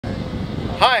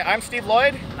Hi, I'm Steve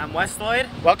Lloyd. And I'm Wes Lloyd.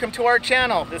 Welcome to our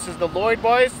channel. This is the Lloyd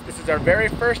Boys. This is our very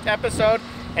first episode,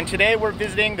 and today we're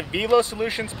visiting the Velo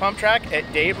Solutions pump track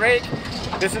at Daybreak.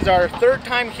 This is our third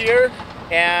time here,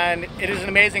 and it is an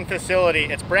amazing facility.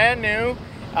 It's brand new,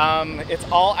 it's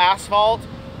all asphalt,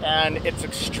 and it's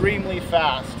extremely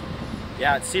fast.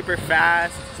 Yeah, it's super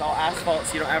fast. It's all asphalt,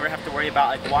 so you don't ever have to worry about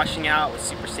like washing out with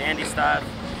super sandy stuff.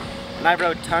 And I've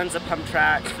rode tons of pump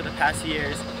tracks for the past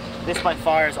years. This by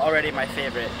far is already my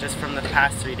favorite, just from the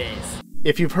past 3 days.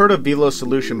 If you've heard of Velo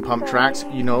Solution pump tracks,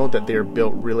 you know that they are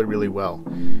built really well.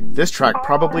 This track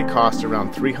probably cost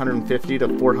around $350,000 to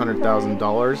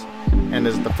 $400,000 and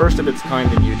is the first of its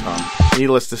kind in Utah.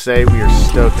 Needless to say, we are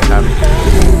stoked to have it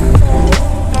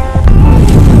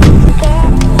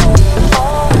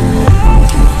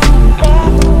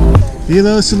here.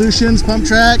 Velo Solutions pump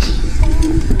track,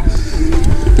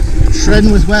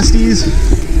 shredding with Westies.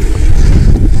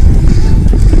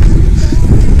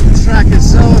 This track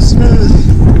is so smooth.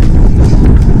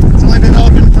 It's only been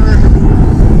open for a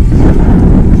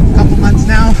couple months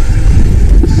now.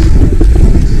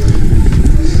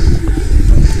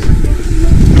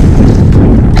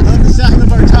 I love the sound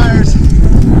of our tires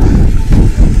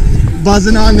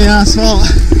buzzing on the asphalt.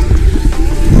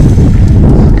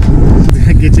 Does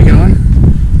that get you going?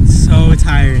 So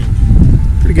tiring.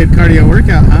 Pretty good cardio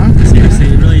workout, huh? Seriously,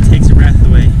 it really takes your breath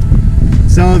away.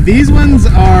 So these ones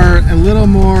are a little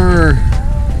more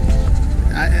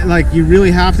like you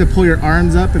really have to pull your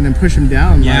arms up and then push them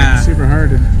down. Yeah, like, super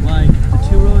hard. Like the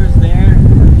 2 rollers there,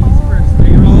 these first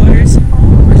 3 rollers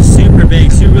are super big,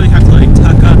 so you really have to like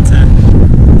tuck up to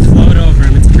float over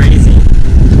them. It's crazy.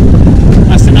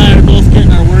 Wes and I are both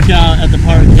getting our workout at the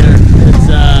park here.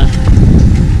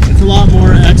 It's a lot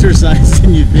more exercise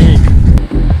than you think.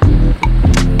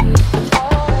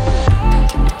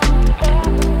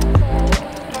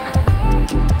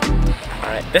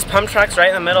 This pump track's right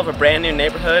in the middle of a brand new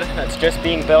neighborhood that's just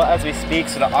being built as we speak,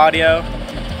 so the audio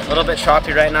a little bit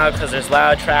choppy right now because there's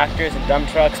loud tractors and dump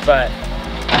trucks, but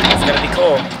it's gonna be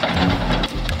cool.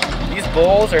 These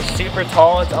bowls are super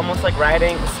tall. It's almost like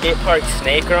riding a skate park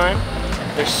snake run.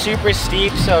 They're super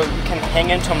steep, so you can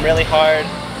hang into them really hard.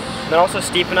 And they're also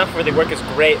steep enough where they work as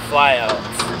great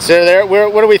flyouts. So there,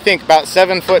 what do we think? About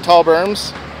 7 foot tall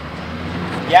berms?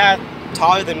 Yeah,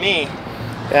 taller than me.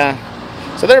 Yeah.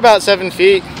 So they're about 7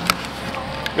 feet.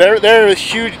 They're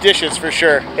huge dishes for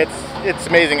sure. It's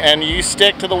amazing, and you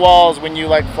stick to the walls when you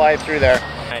like fly through there.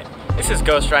 Right. This is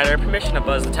Ghost Rider. Permission to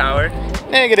buzz the tower.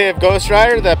 Negative, Ghost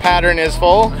Rider. The pattern is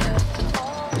full.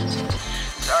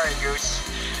 Sorry, Goose,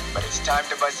 but it's time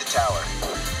to buzz the tower.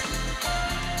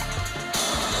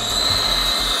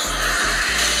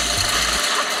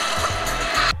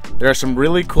 There are some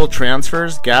really cool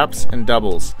transfers, gaps, and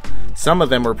doubles. Some of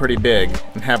them were pretty big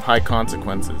and have high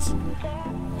consequences.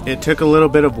 It took a little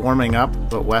bit of warming up,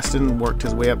 but Weston worked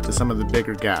his way up to some of the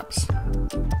bigger gaps.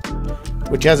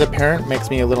 Which as a parent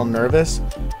makes me a little nervous,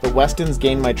 but Weston's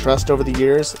gained my trust over the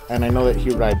years, and I know that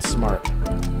he rides smart.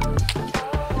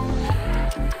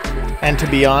 And to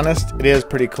be honest, it is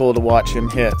pretty cool to watch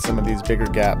him hit some of these bigger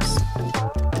gaps.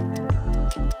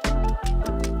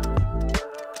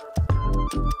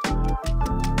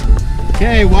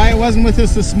 Okay, Wyatt wasn't with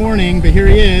us this morning, but here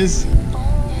he is.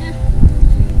 Yeah.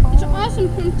 It's an awesome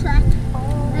pump track.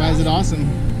 Why is it awesome?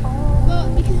 Well,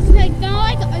 because it's like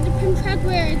not like the pump track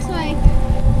where it's like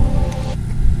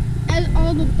as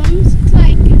all the bumps, it's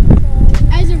like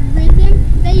as a rhythm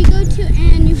that you go to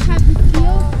and you have the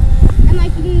feel, and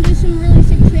like you can do some really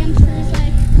sick transfers.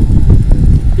 Like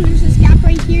there's this gap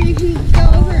right here, you can go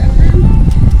over a berm,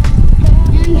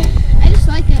 and I just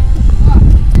like it a lot.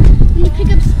 When you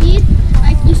pick up speed,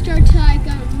 like you start to like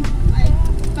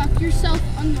buck yourself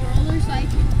on the rollers, like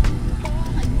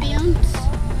bounce.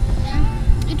 Yeah,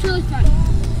 it's really fun.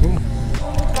 Cool.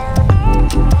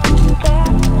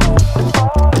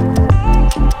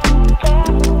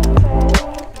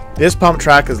 This pump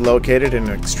track is located in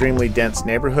an extremely dense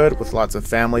neighborhood with lots of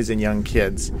families and young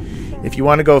kids. If you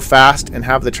want to go fast and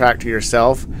have the track to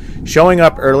yourself, showing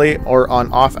up early or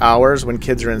on off hours when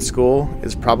kids are in school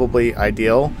is probably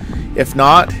ideal. If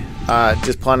not,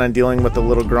 just plan on dealing with the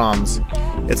little groms.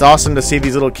 It's awesome to see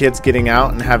these little kids getting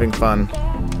out and having fun.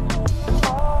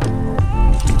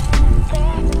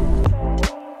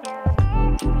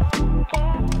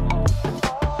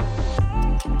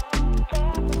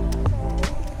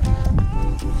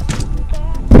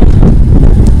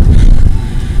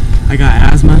 I got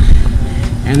asthma,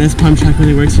 and this pump track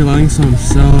really works your lungs, so I'm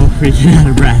so freaking out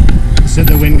of breath. You said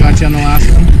the wind got you on the last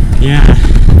one? Yeah.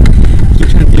 I keep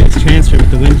trying to do this transfer, but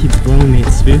the wind keeps blowing me.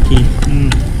 It's spooky.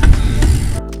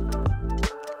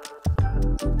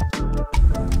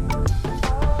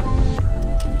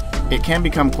 It can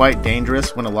become quite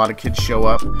dangerous when a lot of kids show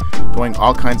up going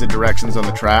all kinds of directions on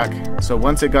the track, so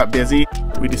once it got busy,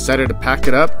 we decided to pack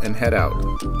it up and head out.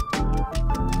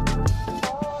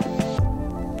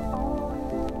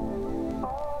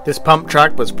 This pump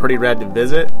track was pretty rad to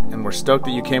visit, and we're stoked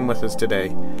that you came with us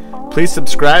today. Please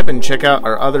subscribe and check out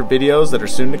our other videos that are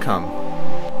soon to come.